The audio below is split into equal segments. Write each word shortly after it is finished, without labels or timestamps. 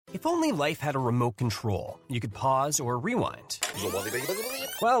If only life had a remote control, you could pause or rewind.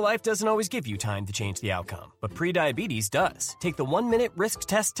 Well, life doesn't always give you time to change the outcome, but prediabetes does. Take the 1-minute risk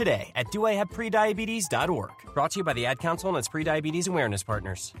test today at doihaveprediabetes.org. Brought to you by the Ad Council and its prediabetes awareness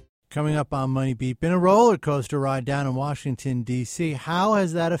partners. Coming up on MoneyBeat, been a roller coaster ride down in Washington, D.C. How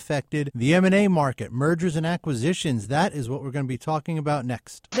has that affected the M&A market, mergers and acquisitions? That is what we're going to be talking about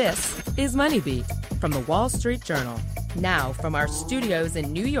next. This is MoneyBeat from the Wall Street Journal. Now, from our studios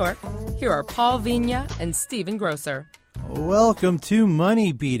in New York, here are Paul Vigna and Stephen Grosser. Welcome to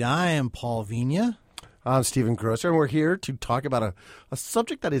MoneyBeat. I am Paul Vigna. I'm Stephen Grosser, and we're here to talk about a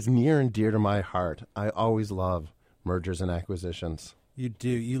subject that is near and dear to my heart. I always love mergers and acquisitions. You do.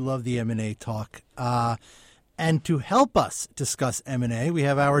 You love the M&A talk. And to help us discuss M&A, we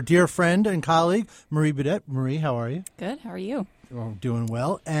have our dear friend and colleague, Marie Bidet. Marie, how are you? Good. How are you? Oh, doing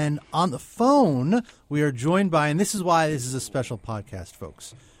well. And on the phone, we are joined by, and this is why this is a special podcast,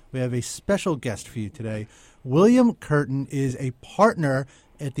 folks. We have a special guest for you today. William Curtin is a partner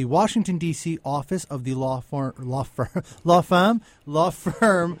at the Washington, D.C. office of the law firm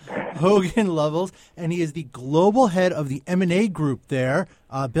Hogan Lovells, and he is the global head of the M&A group there.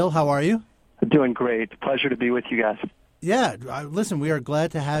 Bill, how are you? Doing great. Pleasure to be with you guys. Yeah, listen, we are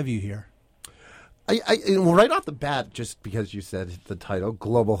glad to have you here. Well, right off the bat, just because you said the title,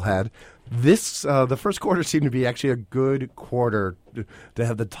 Global Head, the first quarter seemed to be actually a good quarter to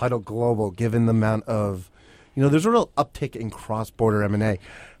have the title Global, given the amount of, there's a real uptick in cross-border M&A.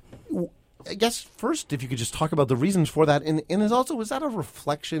 I guess first, if you could just talk about the reasons for that, and is that a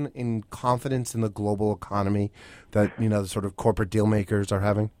reflection in confidence in the global economy that, the sort of corporate deal makers are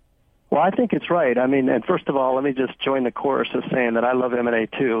having? Well, I think it's right. I mean, and first of all, let me just join the chorus of saying that I love M&A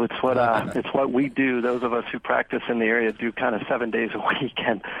too. It's what we do. Those of us who practice in the area do kind of 7 days a week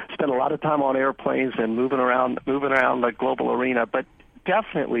and spend a lot of time on airplanes and moving around the global arena. But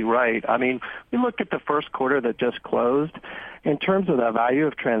definitely right. I mean, we look at the first quarter that just closed. In terms of the value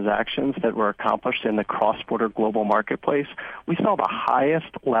of transactions that were accomplished in the cross-border global marketplace, we saw the highest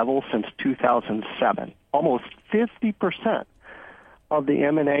level since 2007, almost 50%. Of the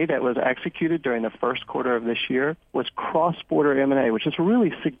M&A that was executed during the first quarter of this year was cross-border M&A, which is a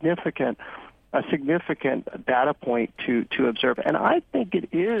really significant data point to observe. And I think it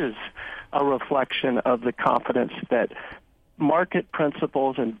is a reflection of the confidence that market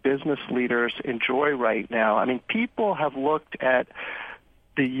principals and business leaders enjoy right now. I mean, people have looked at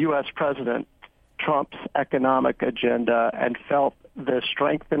the U.S. President Trump's economic agenda and felt the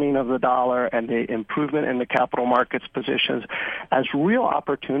strengthening of the dollar and the improvement in the capital markets positions as real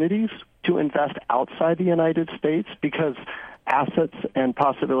opportunities to invest outside the United States because assets and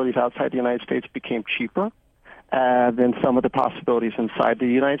possibilities outside the United States became cheaper than some of the possibilities inside the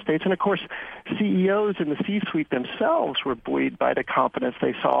United States. And, of course, CEOs in the C-suite themselves were buoyed by the confidence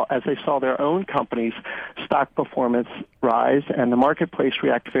they saw as they saw their own companies' stock performance rise and the marketplace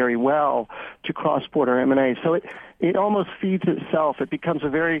react very well to cross-border M&A. So it almost feeds itself. It becomes a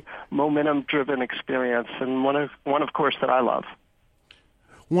very momentum-driven experience, and one of course, that I love.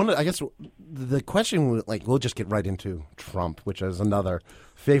 I guess the question, we'll just get right into Trump, which is another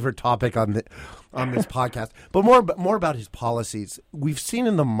favorite topic on this podcast. But more about his policies. We've seen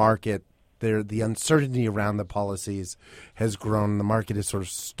in the market the uncertainty around the policies has grown. The market is sort of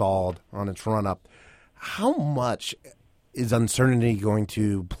stalled on its run up. How much is uncertainty going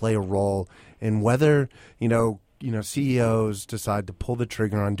to play a role in whether CEOs decide to pull the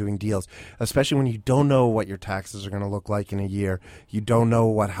trigger on doing deals, especially when you don't know what your taxes are going to look like in a year. You don't know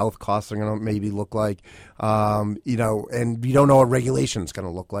what health costs are going to maybe look like, and you don't know what regulation is going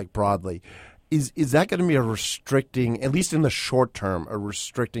to look like broadly. Is that going to be a restricting, at least in the short term, a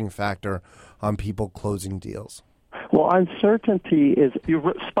restricting factor on people closing deals? Well, uncertainty is,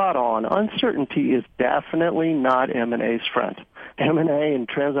 you're spot on. Uncertainty is definitely not M&A's friend. M&A and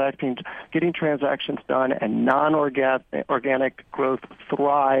getting transactions done and non-organic growth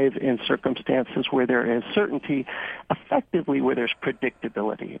thrive in circumstances where there is certainty, effectively where there's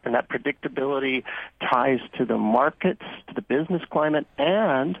predictability. And that predictability ties to the markets, to the business climate,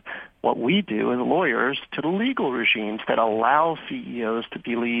 and what we do as lawyers to the legal regimes that allow CEOs to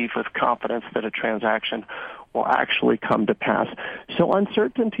believe with confidence that a transaction will actually come to pass. So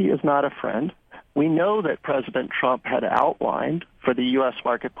uncertainty is not a friend. We know that President Trump had outlined for the U.S.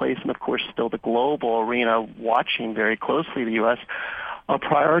 marketplace and, of course, still the global arena, watching very closely the U.S., a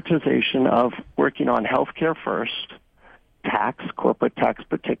prioritization of working on health care first, tax, corporate tax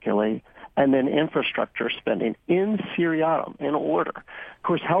particularly, and then infrastructure spending in seriatim, in order. Of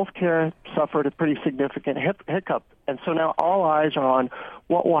course, healthcare suffered a pretty significant hiccup, and so now all eyes are on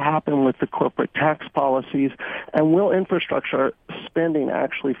what will happen with the corporate tax policies, and will infrastructure spending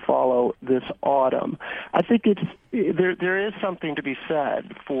actually follow this autumn. I think there is something to be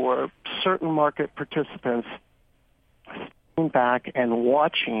said for certain market participants back and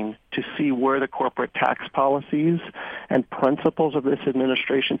watching to see where the corporate tax policies and principles of this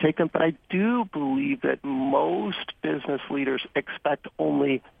administration take them. But I do believe that most business leaders expect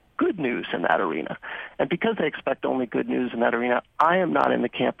only good news in that arena. And because they expect only good news in that arena, I am not in the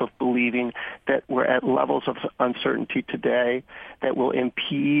camp of believing that we're at levels of uncertainty today that will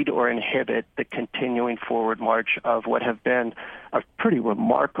impede or inhibit the continuing forward march of what have been a pretty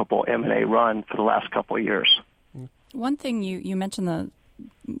remarkable M&A run for the last couple of years. One thing you mentioned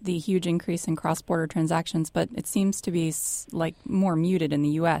the huge increase in cross-border transactions, but it seems to be like more muted in the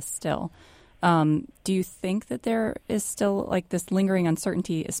U.S. still. Do you think that there is still like this lingering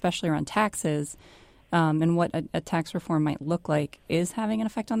uncertainty, especially around taxes, and what a tax reform might look like is having an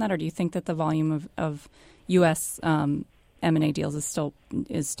effect on that? Or do you think that the volume of U.S. M&A deals is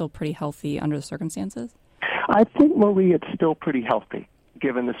still pretty healthy under the circumstances? I think, Marie, it's still pretty healthy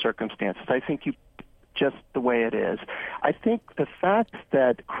given the circumstances. I think just the way it is. I think the fact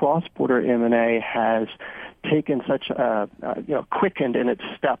that cross-border M&A has taken such quickened in its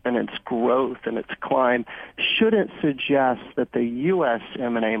step and its growth and its climb shouldn't suggest that the U.S.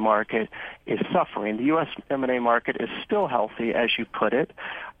 M&A market is suffering. The U.S. M&A market is still healthy, as you put it.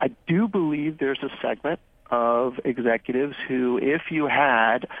 I do believe there's a segment of executives who, if you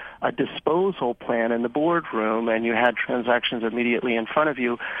had a disposal plan in the boardroom and you had transactions immediately in front of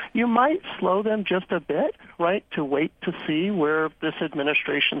you, you might slow them just a bit, right, to wait to see where this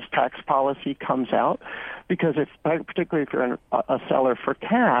administration's tax policy comes out. Because particularly if you're a seller for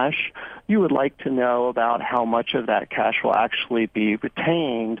cash, you would like to know about how much of that cash will actually be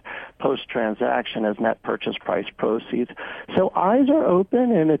retained post-transaction as net purchase price proceeds. So eyes are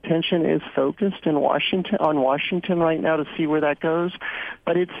open and attention is focused on Washington right now to see where that goes.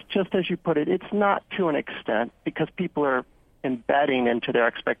 But it's just as you put it, it's not to an extent because people are embedding into their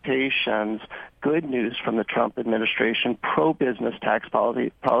expectations good news from the Trump administration, pro-business tax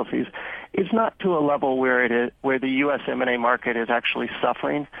policies. It's not to a level where the U.S. M&A market is actually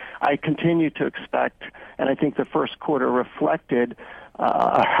suffering. I continue to expect, and I think the first quarter reflected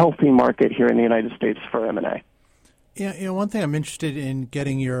a healthy market here in the United States for M&A. Yeah, one thing I'm interested in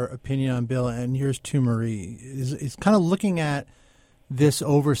getting your opinion on, Bill, and here's to Marie, is kind of looking at this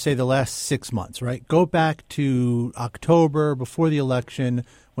over, say, the last 6 months, right? Go back to October, before the election,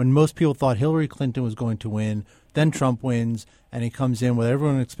 when most people thought Hillary Clinton was going to win. Then Trump wins, and he comes in with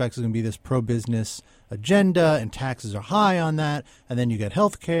everyone expects is going to be this pro-business agenda, and taxes are high on that. And then you get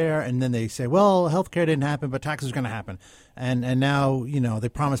health care, and then they say, well, health care didn't happen, but taxes are going to happen. And now, they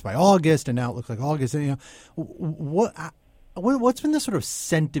promised by August, and now it looks like August. What's been the sort of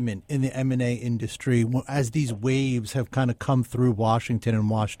sentiment in the M&A industry as these waves have kind of come through Washington and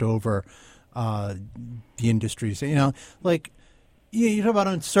washed over the industry? So, you talk about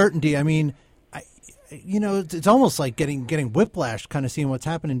uncertainty. I mean, it's almost like getting whiplash, kind of seeing what's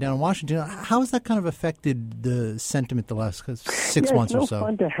happening down in Washington. How has that kind of affected the sentiment the last 6 months or so? It's no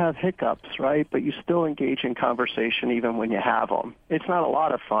fun to have hiccups, right? But you still engage in conversation even when you have them. It's not a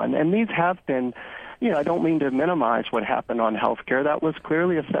lot of fun. And these have been, I don't mean to minimize what happened on health care. That was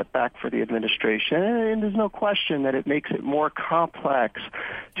clearly a setback for the administration. And there's no question that it makes it more complex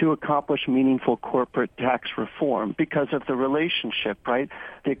to accomplish meaningful corporate tax reform because of the relationship, right?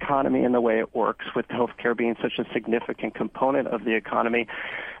 The economy and the way it works, with health care being such a significant component of the economy.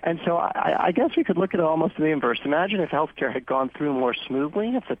 And so I guess we could look at it almost the inverse. Imagine if health care had gone through more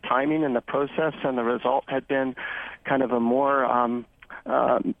smoothly, if the timing and the process and the result had been kind of a more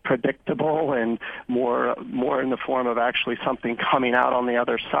predictable and more in the form of actually something coming out on the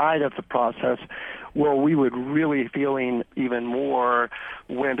other side of the process, where we would really feeling even more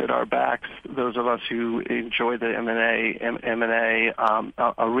wind at our backs, those of us who enjoy the M&A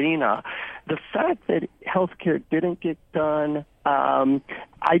arena. The fact that healthcare didn't get done,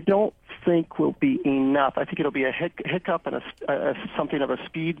 I don't think will be enough. I think it'll be a hiccup and something of a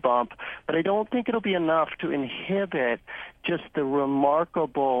speed bump, but I don't think it'll be enough to inhibit just the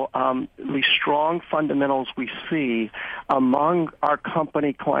remarkably strong fundamentals we see among our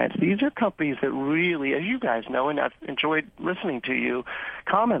company clients. These are companies that really, as you guys know, and I've enjoyed listening to you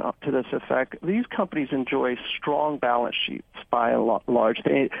comment up to this effect, these companies enjoy strong balance sheets by and large.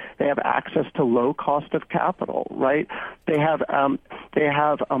 They have access to low cost of capital, right? They have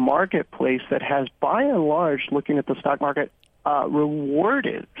a marketplace that has, by and large, looking at the stock market,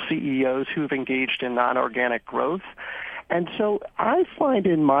 rewarded CEOs who've engaged in non-organic growth. And so I find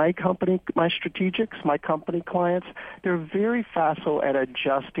in my company, my strategics, my company clients, they're very facile at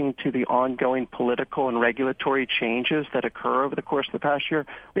adjusting to the ongoing political and regulatory changes that occur over the course of the past year.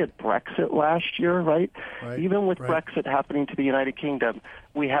 We had Brexit last year, right? Even with Brexit happening to the United Kingdom,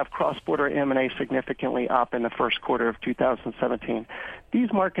 we have cross-border M&A significantly up in the first quarter of 2017.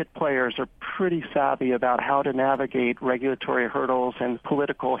 These market players are pretty savvy about how to navigate regulatory hurdles and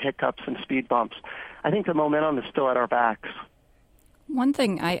political hiccups and speed bumps. I think the momentum is still at our backs. One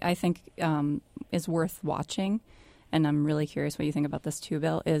thing I think is worth watching, and I'm really curious what you think about this too,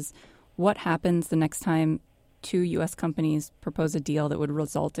 Bill, is what happens the next time two U.S. companies propose a deal that would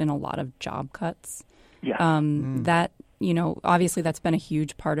result in a lot of job cuts. Yes. That, obviously that's been a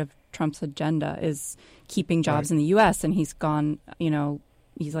huge part of Trump's agenda is keeping jobs in the U.S. And he's gone,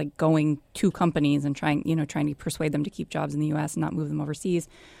 he's like going to companies and trying to persuade them to keep jobs in the U.S. and not move them overseas.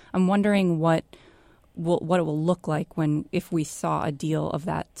 I'm wondering what it will look like if we saw a deal of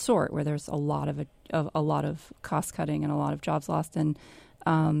that sort, where there's a lot of cost cutting and a lot of jobs lost, and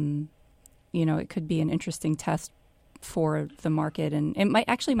it could be an interesting test for the market, and it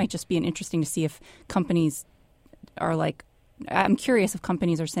might just be interesting to see if companies are like. I'm curious if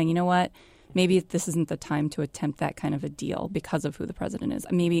companies are saying, you know what, maybe this isn't the time to attempt that kind of a deal because of who the president is.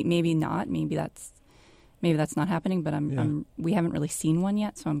 Maybe not. Maybe that's not happening. But we haven't really seen one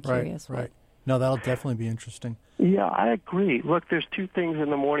yet, so I'm curious. Right. No, that'll definitely be interesting. Yeah, I agree. Look, there's two things in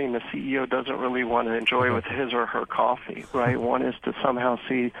the morning the CEO doesn't really want to enjoy with his or her coffee, right? One is to somehow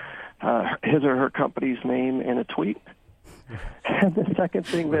see his or her company's name in a tweet. And the second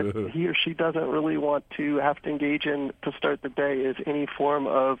thing that he or she doesn't really want to have to engage in to start the day is any form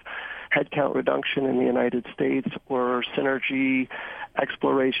of headcount reduction in the United States or synergy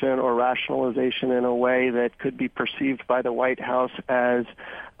exploration or rationalization in a way that could be perceived by the White House as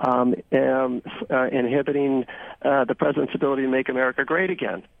inhibiting the president's ability to make America great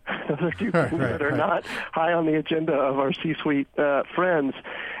again. Those are two things that are not high on the agenda of our C-suite friends.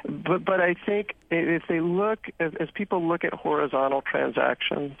 But I think if they look, as people look at horizontal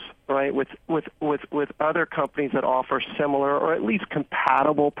transactions, right, with other companies that offer similar or at least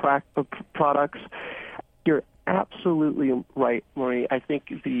compatible products, you're absolutely right, Marie. I think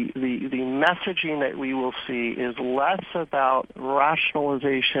the messaging that we will see is less about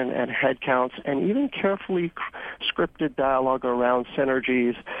rationalization and headcounts and even carefully scripted dialogue around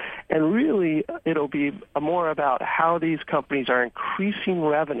synergies. And really, it'll be more about how these companies are increasing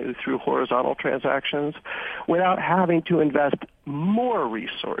revenue through horizontal transactions without having to invest more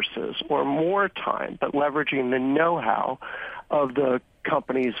resources or more time, but leveraging the know-how of the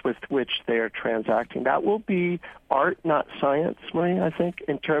companies with which they are transacting. That will be art, not science, Marie, I think,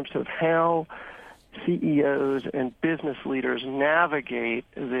 in terms of how CEOs and business leaders navigate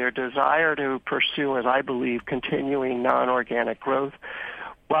their desire to pursue, as I believe, continuing non-organic growth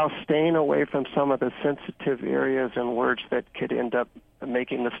while staying away from some of the sensitive areas and words that could end up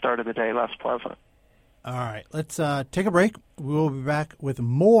making the start of the day less pleasant. All right, let's take a break. We will be back with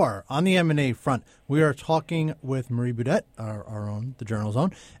more on the M&A front. We are talking with Marie Boudet, our own, the Journal's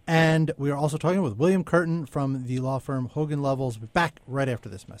own, and we are also talking with William Curtin from the law firm Hogan Lovells. We'll be back right after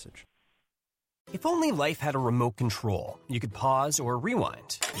this message. If only life had a remote control, you could pause or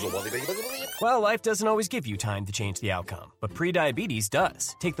rewind. Well, life doesn't always give you time to change the outcome, but prediabetes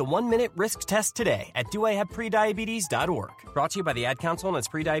does. Take the 1-minute risk test today at doihaveprediabetes.org. Brought to you by the Ad Council and its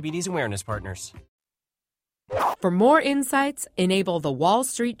prediabetes awareness partners. For more insights, enable the Wall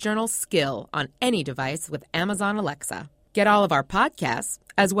Street Journal skill on any device with Amazon Alexa. Get all of our podcasts,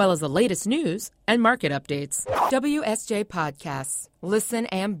 as well as the latest news and market updates. WSJ Podcasts. Listen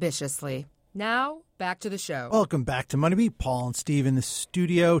ambitiously. Now, back to the show. Welcome back to MoneyBeat. Paul and Steve in the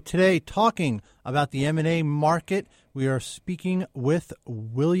studio today talking about the M&A market. We are speaking with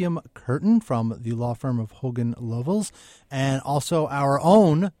William Curtin from the law firm of Hogan Lovells and also our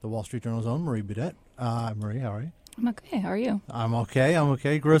own, the Wall Street Journal's own, Marie Boudet. Marie, how are you? I'm okay. How are you? I'm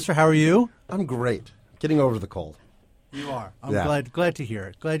okay. Grocer, how are you? I'm great. Getting over the cold. You are. I'm glad to hear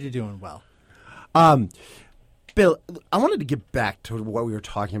it. Glad you're doing well. Bill, I wanted to get back to what we were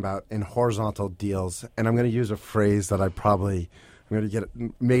talking about in horizontal deals, and I'm going to use a phrase that I'm going to get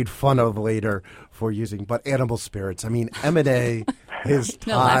made fun of later for using, but animal spirits. I mean, M&A is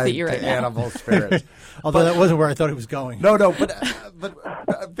tied to animal spirits. Although that wasn't where I thought it was going. No,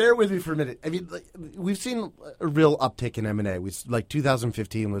 but bear with me for a minute. I mean, we've seen a real uptick in M&A.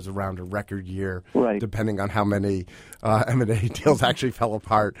 2015 was around a record year, right, depending on how many M&A deals actually fell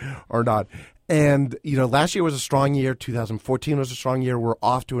apart or not. And, last year was a strong year. 2014 was a strong year. We're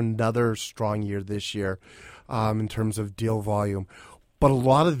off to another strong year this year. in terms of deal volume. But a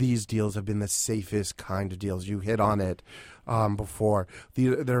lot of these deals have been the safest kind of deals. You hit on it before.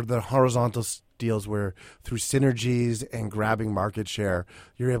 They're the horizontal deals where through synergies and grabbing market share,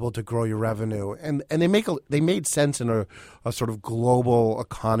 you're able to grow your revenue. And they made sense in a sort of global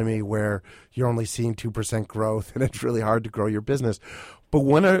economy where you're only seeing 2% growth and it's really hard to grow your business. But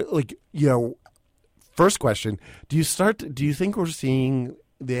first question, do you think we're seeing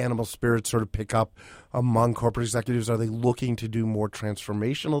the animal spirits sort of pick up among corporate executives? Are they looking to do more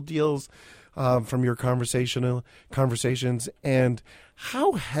transformational deals from your conversations? And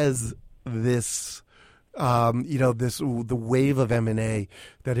how has this, the wave of M&A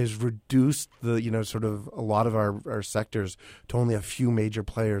that has reduced the, sort of a lot of our sectors to only a few major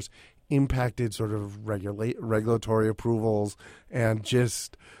players impacted sort of regulatory approvals and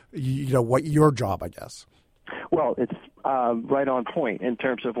just, what your job, I guess? Well, it's right on point in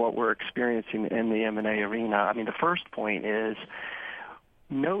terms of what we're experiencing in the M&A arena. I mean, the first point is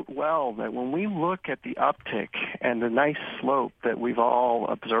note well that when we look at the uptick and the nice slope that we've all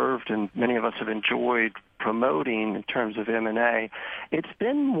observed and many of us have enjoyed promoting in terms of M&A, it's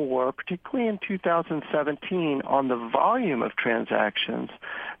been more, particularly in 2017, on the volume of transactions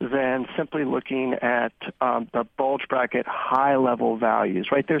than simply looking at the bulge bracket high-level values,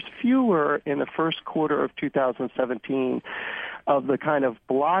 right? There's fewer in the first quarter of 2017 of the kind of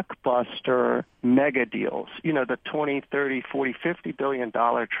blockbuster mega deals, the 20, 30, 40, $50 billion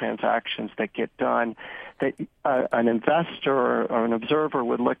transactions that get done that an investor or an observer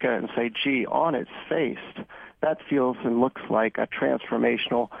would look at and say, gee, on its face, that feels and looks like a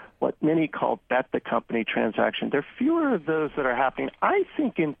transformational, what many call bet the company transaction. There are fewer of those that are happening, I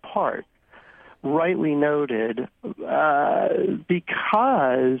think in part, rightly noted,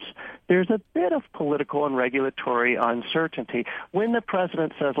 because there's a bit of political and regulatory uncertainty. When the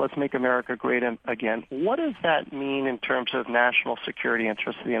president says, let's make America great again, what does that mean in terms of national security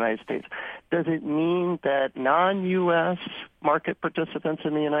interests of the United States? Does it mean that non-U.S. market participants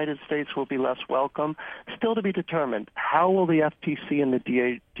in the United States will be less welcome? Still to be determined. How will the FTC and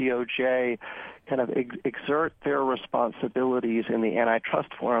the DOJ kind of exert their responsibilities in the antitrust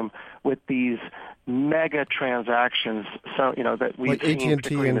forum with these mega transactions, that we've seen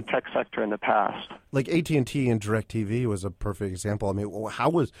particularly in the tech sector in the past. Like AT&T and DirecTV was a perfect example. I mean, how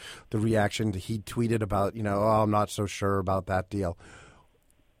was the reaction? He tweeted about, I'm not so sure about that deal.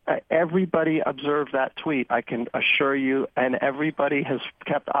 Everybody observed that tweet, I can assure you, and everybody has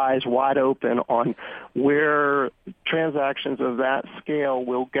kept eyes wide open on where transactions of that scale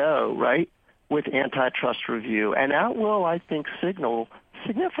will go, right, with antitrust review. And that will, I think, signal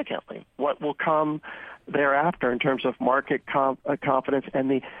significantly what will come thereafter in terms of market confidence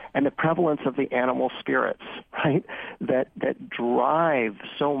and the prevalence of the animal spirits, right, that drive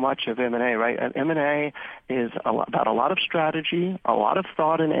so much of M&A, right? And M&A is about a lot of strategy, a lot of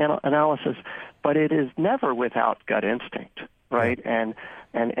thought and analysis, but it is never without gut instinct, right? And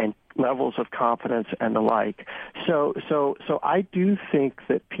levels of confidence and the like. So I do think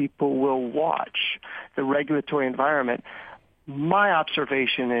that people will watch the regulatory environment. My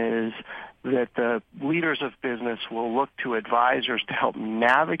observation is that the leaders of business will look to advisors to help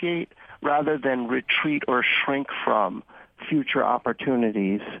navigate rather than retreat or shrink from future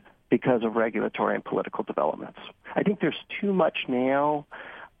opportunities because of regulatory and political developments. I think there's too much now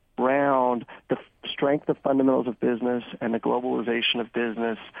around the strength of fundamentals of business and the globalization of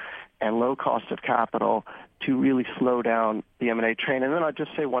business and low cost of capital to really slow down the M&A train. And then I'll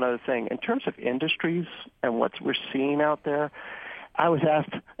just say one other thing. In terms of industries and what we're seeing out there, I was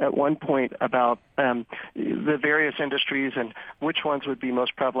asked at one point about the various industries and which ones would be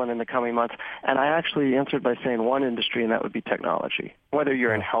most prevalent in the coming months. And I actually answered by saying one industry, and that would be technology. Whether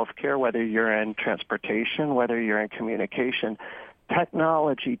you're in healthcare, whether you're in transportation, whether you're in communication,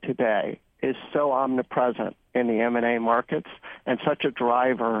 technology today is so omnipresent in the M&A markets and such a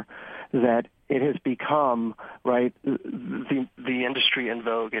driver that it has become, right, the industry in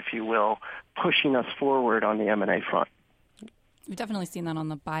vogue, if you will, pushing us forward on the M&A front. We've definitely seen that on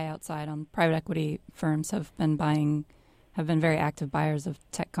the buyout side. Private equity firms have been very active buyers of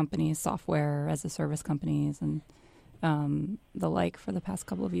tech companies, software as a service companies, and the like for the past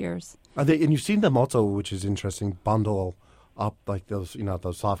couple of years. And you've seen them also, which is interesting, bundle up like those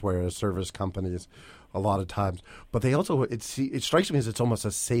software as service companies a lot of times. But they also it strikes me as it's almost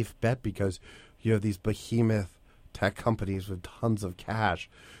a safe bet because you have these behemoth tech companies with tons of cash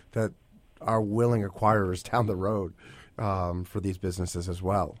that are willing acquirers down the road for these businesses as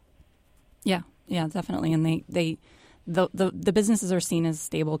well. Yeah, definitely. And the businesses are seen as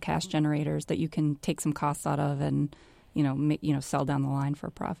stable cash generators that you can take some costs out of and sell down the line for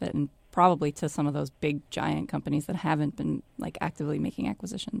a profit. And probably to some of those big giant companies that haven't been like actively making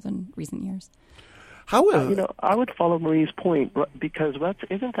acquisitions in recent years. I would follow Marie's point, because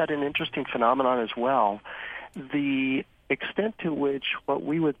isn't that an interesting phenomenon as well? The extent to which what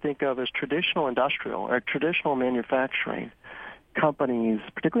we would think of as traditional industrial or traditional manufacturing companies,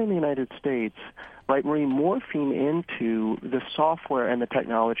 particularly in the United States, right, Marie, morphing into the software and the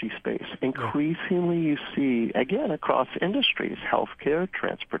technology space. Increasingly you see, again, across industries, healthcare,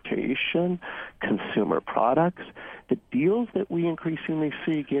 transportation, consumer products, the deals that we increasingly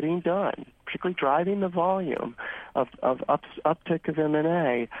see getting done, particularly driving the volume of uptick of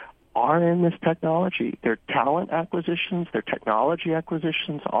M&A, are in this technology. They're talent acquisitions, they're technology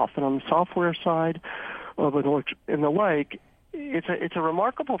acquisitions, often on the software side, and the like. It's a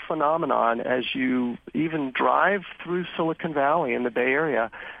remarkable phenomenon as you even drive through Silicon Valley in the Bay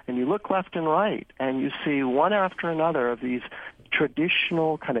Area, and you look left and right, and you see one after another of these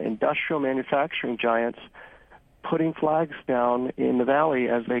traditional kind of industrial manufacturing giants putting flags down in the valley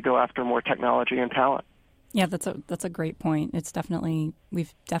as they go after more technology and talent. Yeah, that's a great point.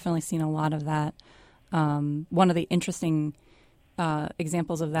 We've definitely seen a lot of that. One of the interesting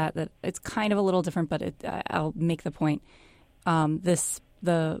examples of that it's kind of a little different, but I'll make the point.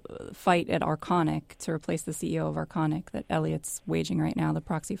 The fight at Arconic to replace the CEO of Arconic that Elliott's waging right now, the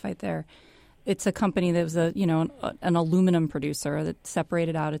proxy fight there. It's a company that was an aluminum producer that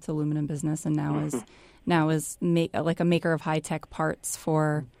separated out its aluminum business and now is like a maker of high tech parts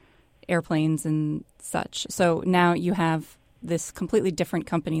for airplanes and such. So now you have this completely different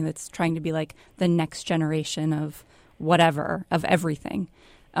company that's trying to be like the next generation of whatever, of everything.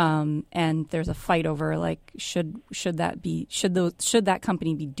 And there's a fight over like should that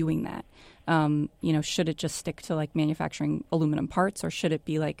company be doing that? Should it just stick to like manufacturing aluminum parts, or should it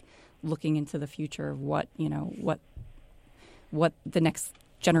be like looking into the future of what the next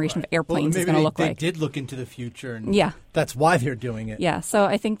generation of airplanes is going to look like? They did look into the future, and yeah, that's why they're doing it. Yeah, so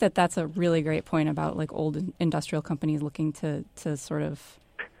I think that's a really great point about like old industrial companies looking to sort of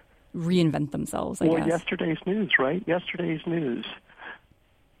reinvent themselves. I guess. Yesterday's news, right? Yesterday's news.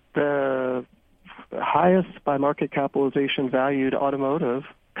 The highest by market capitalization valued automotive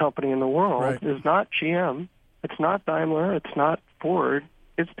company in the world is not GM, it's not Daimler, it's not Ford,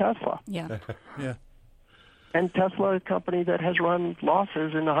 it's Tesla. Yeah. Yeah. And Tesla is a company that has run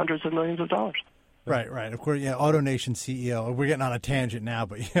losses in the hundreds of millions of dollars. Right. Of course, yeah. AutoNation CEO. We're getting on a tangent now,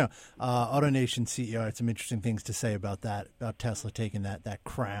 but AutoNation CEO had some interesting things to say about that, about Tesla taking that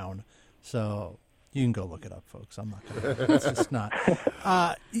crown. So you can go look it up, folks. I'm not going to. It's just not.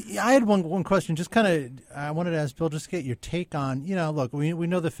 I had one question. Just kind of, I wanted to ask Bill, just get your take on. Look, we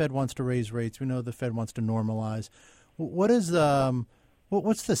know the Fed wants to raise rates. We know the Fed wants to normalize. What is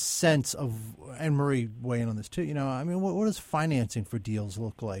what's the sense of, and Marie weigh in on this too, what does financing for deals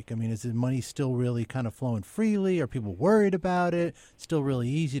look like? I mean, is the money still really kind of flowing freely? Are people worried about it? Still really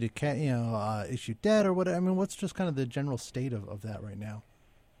easy to, issue debt or what? I mean, what's just kind of the general state of that right now?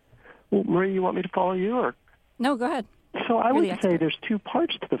 Well, Marie, you want me to follow you? Or no, go ahead. So I would say there's two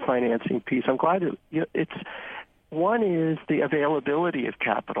parts to the financing piece. I'm glad it's one is the availability of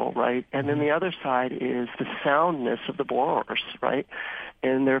capital, right? And then the other side is the soundness of the borrowers, right?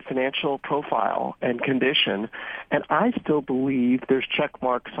 And their financial profile and condition. And I still believe there's check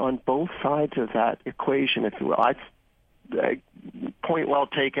marks on both sides of that equation, if you will. Point well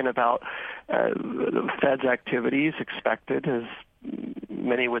taken about the Fed's activities expected, as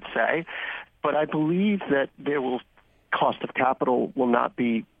many would say. But I believe that cost of capital will not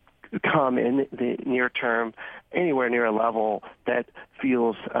come in the near term anywhere near a level that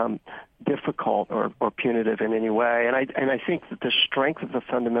feels difficult or punitive in any way. And I think that the strength of the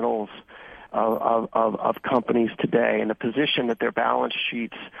fundamentals of companies today and the position that their balance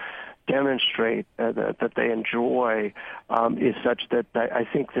sheets demonstrate that they enjoy is such that I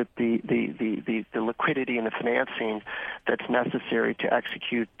think that the liquidity and the financing that's necessary to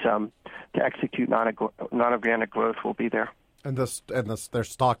execute non-organic growth will be there. And their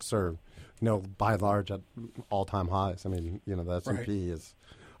stocks are, by and large at all-time highs. I mean, the S&P is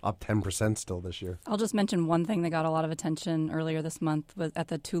up 10% still this year. I'll just mention one thing that got a lot of attention earlier this month was at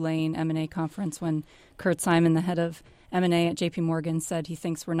the Tulane M&A conference when Kurt Simon, the head of M&A at JP Morgan, said he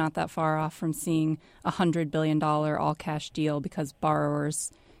thinks we're not that far off from seeing a $100 billion all-cash deal because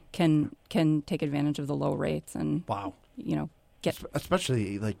borrowers can take advantage of the low rates and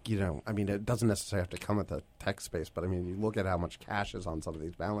especially it doesn't necessarily have to come at the tech space, but you look at how much cash is on some of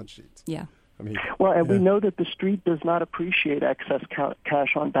these balance sheets. Yeah. We know that the street does not appreciate excess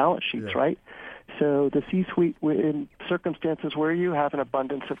cash on balance sheets, right? so the C-suite, in circumstances where you have an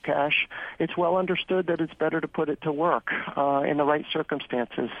abundance of cash, it's well understood that it's better to put it to work in the right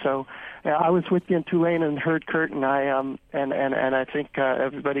circumstances. So I was with you in Tulane and heard Kurt, and I think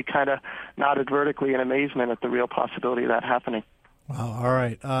everybody kind of nodded vertically in amazement at the real possibility of that happening. Wow. All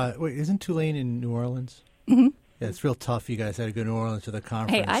right. Wait, isn't Tulane in New Orleans? Mm-hmm. Yeah, it's real tough. You guys had to go to New Orleans to the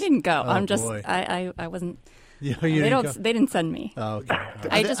conference. Hey, I didn't go. Oh, I'm just boy. I wasn't. Yeah, you didn't go? They didn't send me. Oh, okay.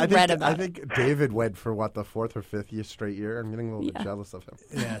 I just read about it. I think David went for the fourth or fifth year straight year. I'm getting a little bit jealous of him.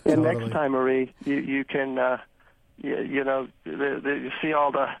 Yeah, and totally. next time, Marie, you can you see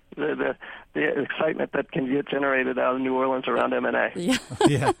all the excitement that can get generated out of New Orleans around M&A. Yeah.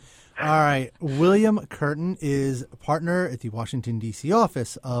 Yeah. All right. William Curtin is a partner at the Washington, D.C.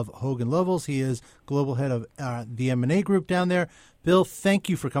 office of Hogan Lovells. He is global head of the M&A group down there. Bill, thank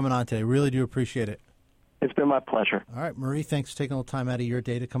you for coming on today. Really do appreciate it. It's been my pleasure. All right, Marie, thanks for taking a little time out of your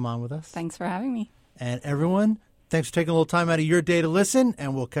day to come on with us. Thanks for having me. And everyone, thanks for taking a little time out of your day to listen,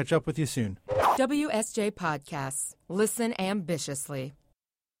 and we'll catch up with you soon. WSJ Podcasts. Listen ambitiously.